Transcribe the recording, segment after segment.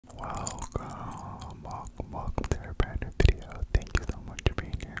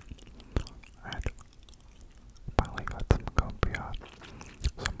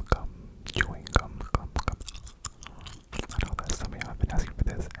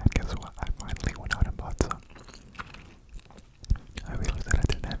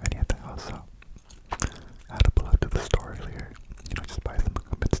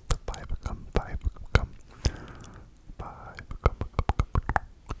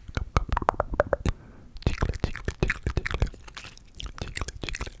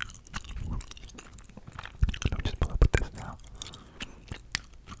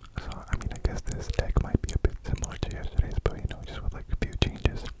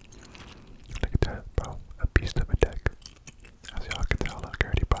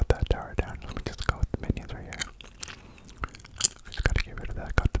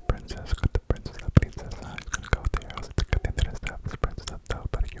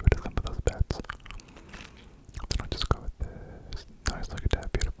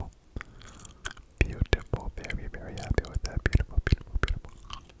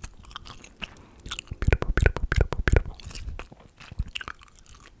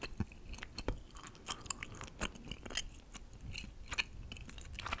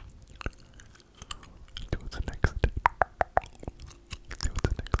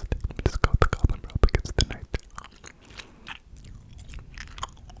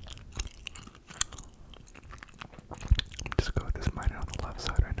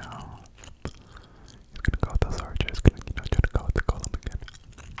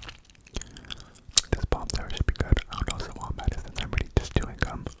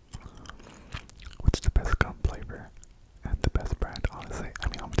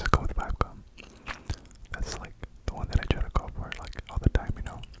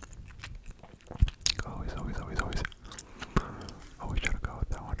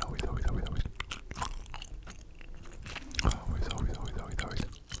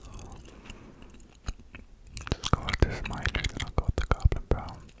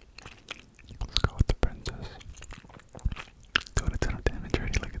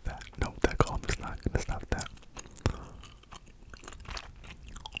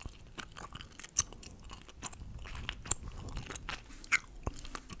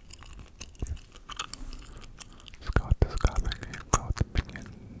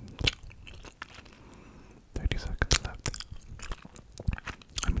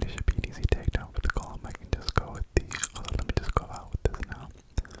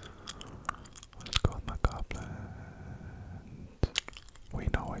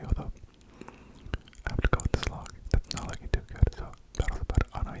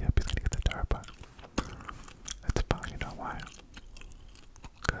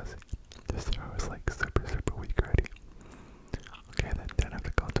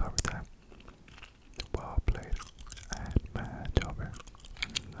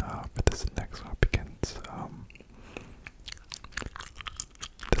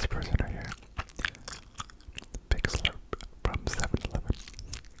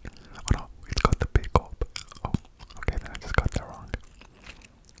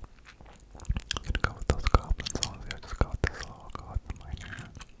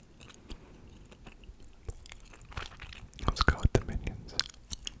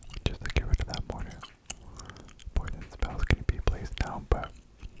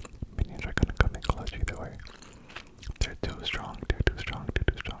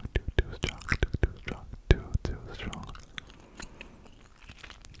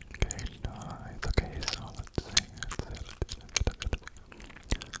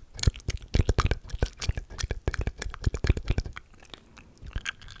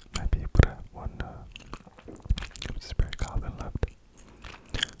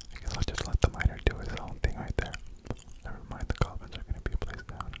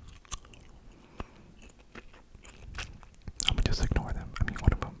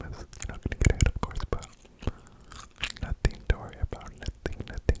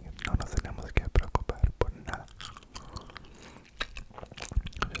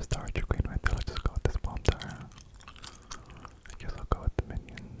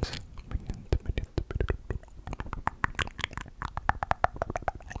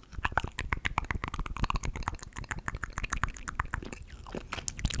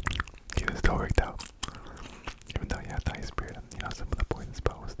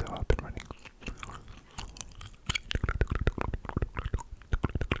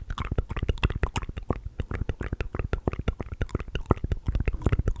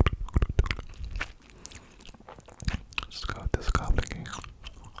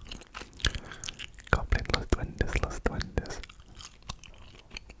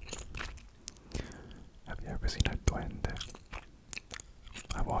seen a duende.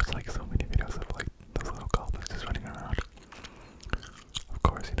 I've watched like so many videos of like those little goblins just running around. Of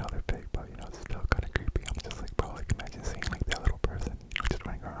course, you know they're fake, but you know it's still kind of creepy. I'm just like, bro, like imagine seeing like that little person, you know, just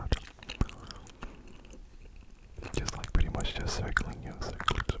running around, just like pretty much just circling you,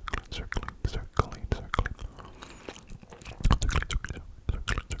 circling, circling, circling, circling, circling. I'm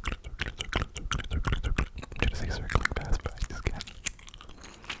trying to say circling fast, but I just can't.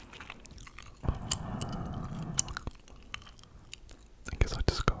 I guess I'll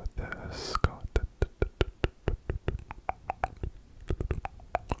just go with this. Go with the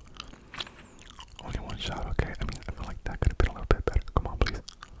only one shot, okay. I mean, I feel like that could have been a little bit better. Come on, please.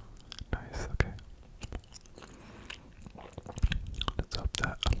 Nice, okay. Let's hope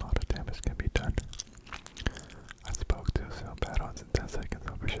that a lot of damage can be done. I spoke too soon. Battle-ons in 10 seconds.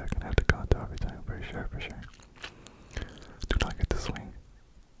 I'm for sure gonna have to count every time. For sure, for sure. Do not get the swing.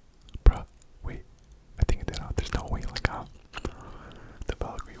 Bruh, wait. I think it did out. There's no way, like, how? The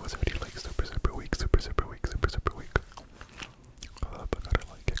Valkyrie was already, like, super, super weak, super, super weak, super, super weak. Hold up, I gotta,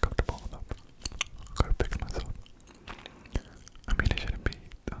 like, get comfortable. Hold up. I gotta fix myself. I mean, it shouldn't be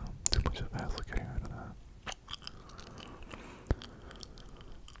too much of a hassle getting rid of that.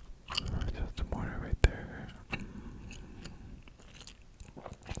 Just a mortar right there.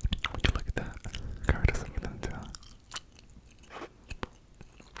 Would you look at that? Card is like that too.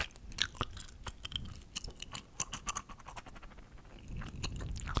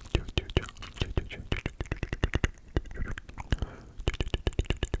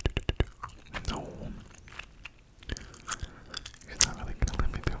 No. He's not really gonna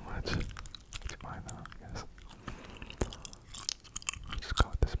let me do much.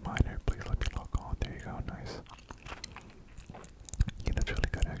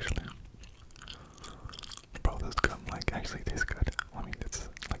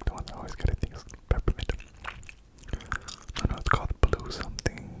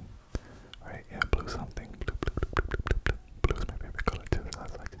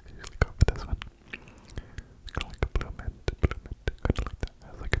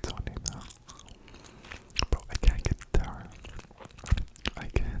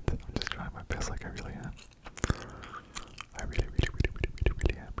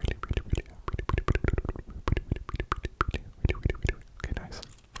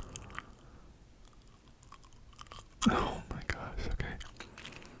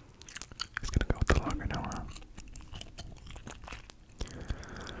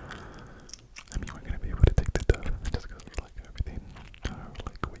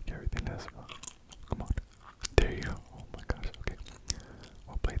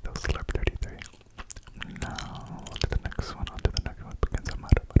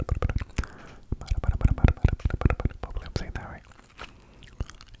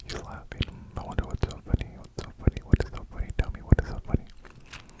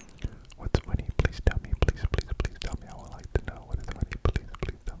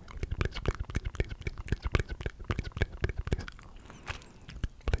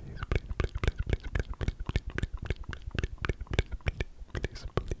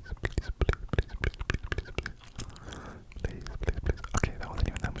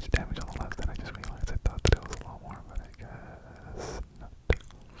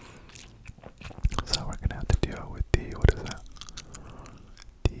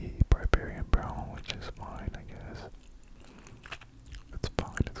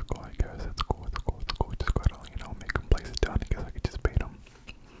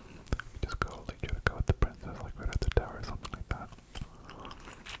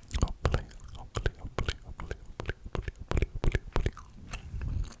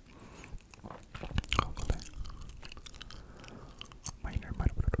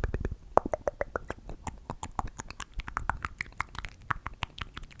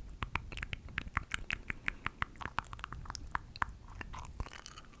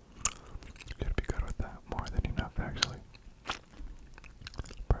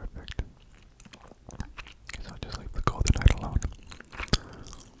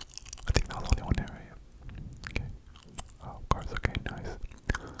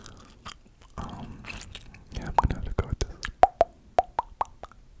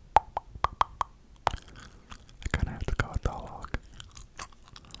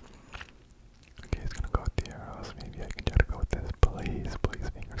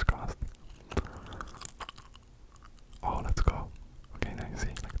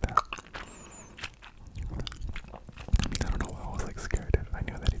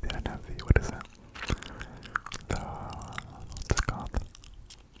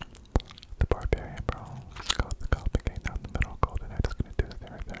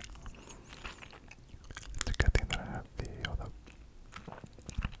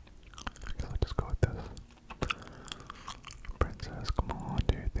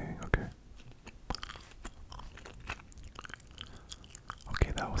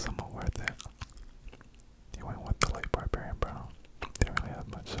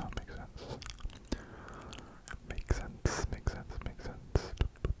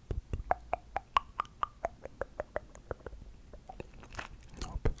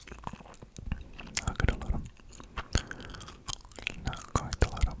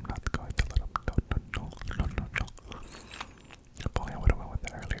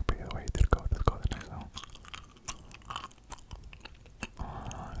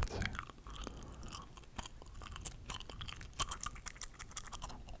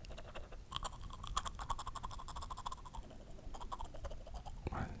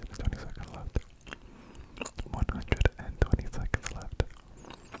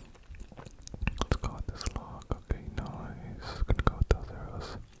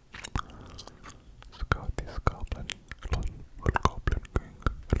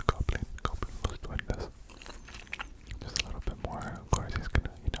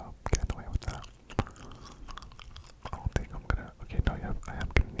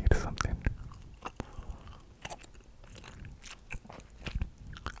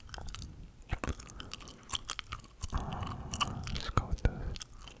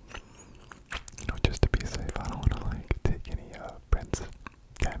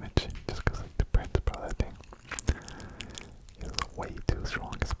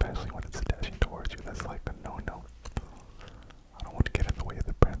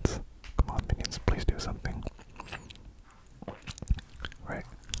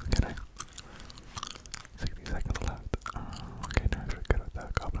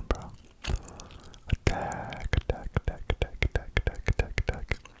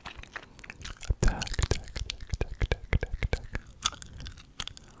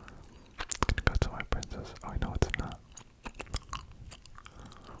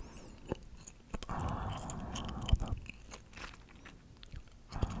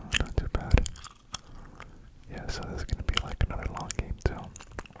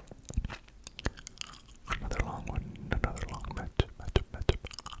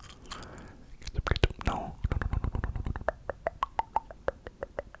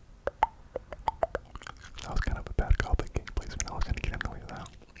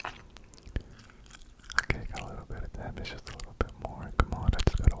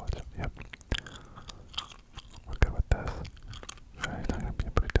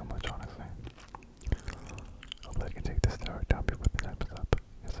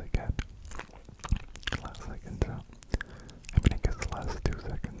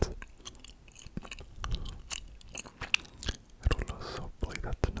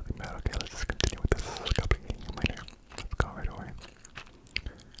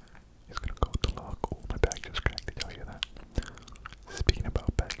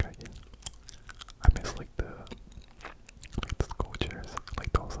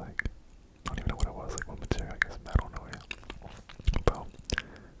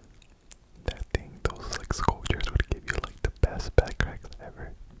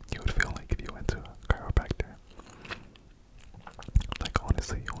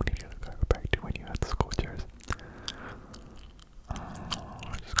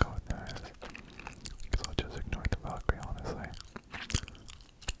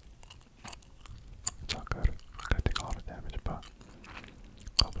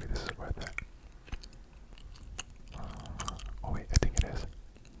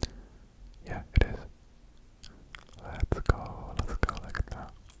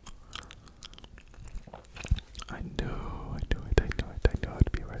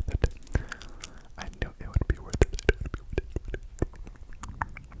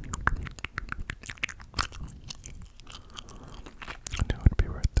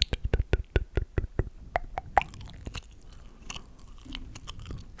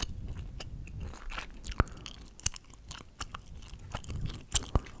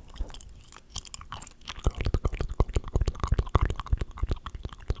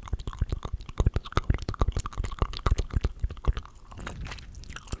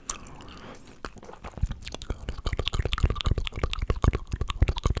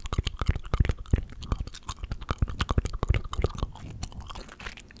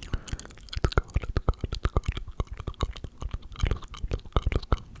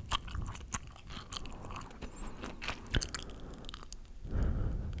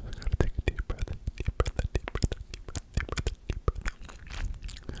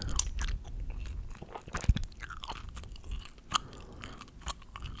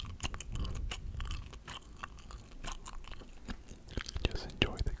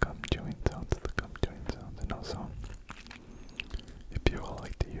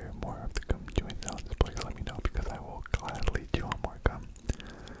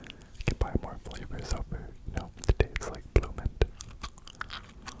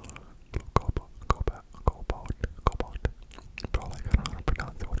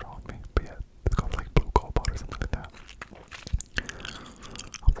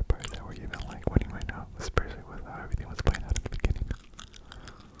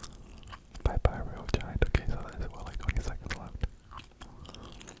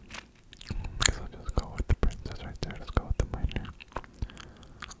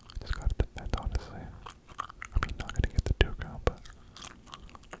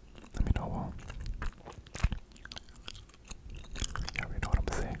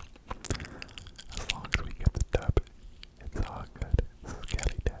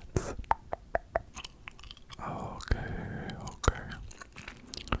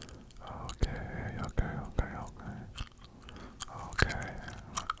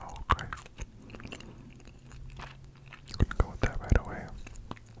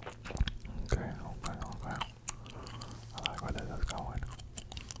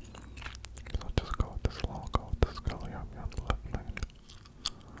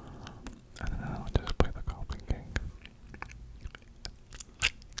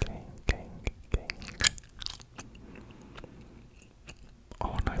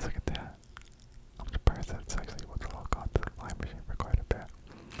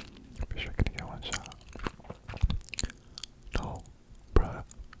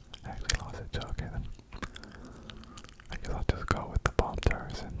 gotcha. Okay then. I guess I'll just go with the bomb tower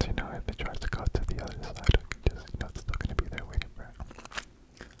since, you know, if it tries to go to the other side, I can just, you know, it's still gonna be there waiting for it.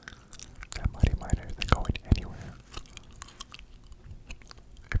 That mighty miner isn't going anywhere.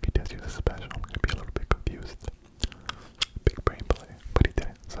 If he does use a special, I'm gonna be a little bit confused. Big brain play, but he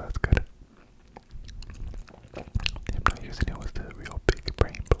didn't, so that's good. Him not using it was the real big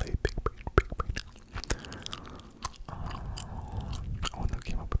brain play, big brain. I wonder who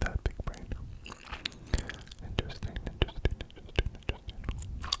came up with that big brain. Interesting.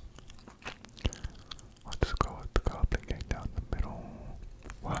 I'll just go with the goblin gang down the middle.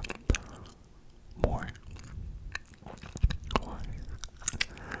 What? More? Why?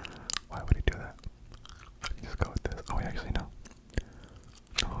 Why would he do that? Just go with this. Oh, actually, no.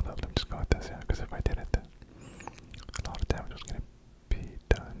 No, hold up, let me just go with this, yeah, because if I did it, then a lot of damage was gonna be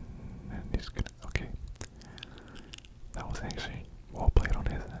done, and he's gonna, okay. That was actually well played on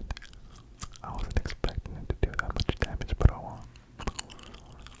his end. I wasn't expecting him to do that much damage, but oh well.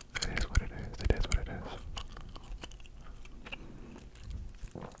 It is what it is, it is what it is.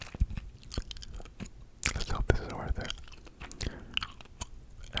 Let's hope this is worth it.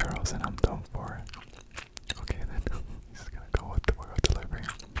 Arrows and I'm done for. Okay then, he's gonna go with the Royale Delivery.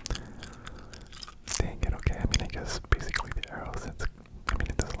 Dang it, okay, I mean I guess basically the arrows, I mean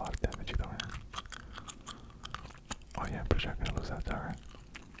it does a lot of damage either way. Oh yeah, I'm pretty sure I'm gonna lose that tower.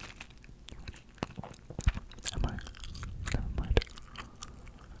 Am I? Never mind.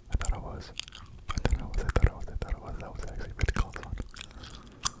 I thought I was. That was actually a pretty close one.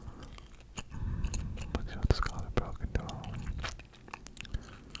 Let's see what the Scholar Bro can do.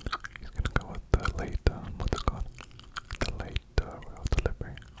 He's gonna go with the late, what's it called? The late Royale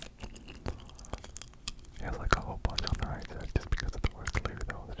Delivery. He has like a whole bunch on the right side just because of the Royale Delivery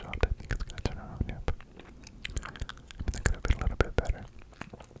that was dropped. I think it's gonna turn around, yep. I mean, that could have been a little bit better.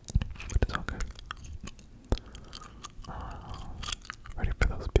 But it's all good. Ready for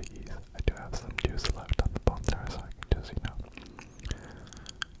those biggies. I do have some juice left on the bone tower, so I can just, you know,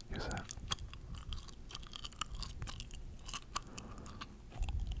 use that.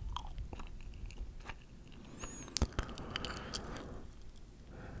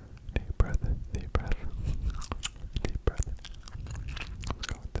 Deep breath, deep breath, deep breath. Let's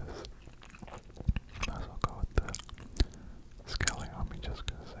go with this. Might as well go with the scaling on me just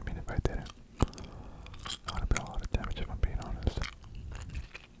because, I mean, if I didn't, that would have been a lot of damage if I'm being honest.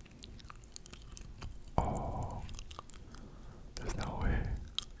 Oh, there's no way.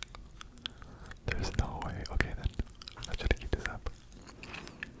 There's no way. Okay then, I should keep this up.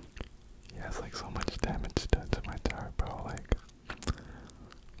 He has like so much damage done to my tower, bro. Like,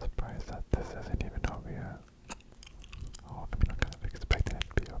 surprised that this isn't even over yet. Oh, I mean, I'm kind of expecting it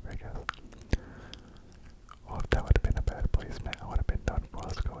to be over, I guess. Oh, if that would have been a bad placement, I would have been done for.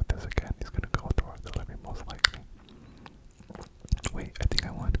 Let's go with this again. He's gonna go with the Royale Delivery most likely. Wait, I think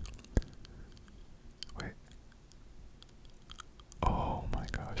I won. Wait. Oh my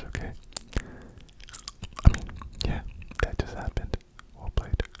gosh, okay. I mean, yeah, that just happened. Well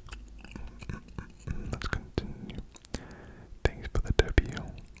played. Let's continue. Thanks for the W.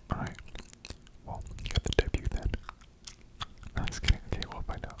 Alright. Well, got the W then. No, just kidding. Okay, we'll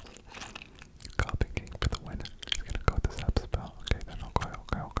find out. Goblin King for the win. He's gonna go with the Zap spell. Okay, then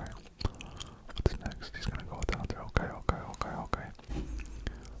okay. What's next? He's gonna go with the Hunter. Okay.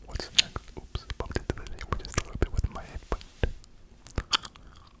 What's next? Oops, bumped into the table just a little bit with my head, but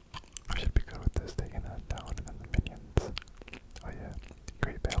I should be good with this, taking that down, and then the minions. Oh yeah,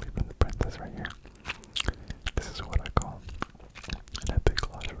 great value from the princess right here. This is what I call an epic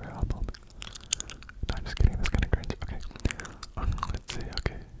Clash Royale moment. No, I'm just kidding, that's kinda cringe. Okay, let's see,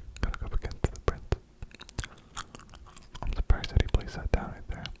 okay, gotta go up against the prince. I'm surprised that he placed that down right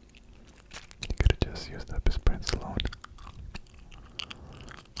there. He could've just used up his prince alone.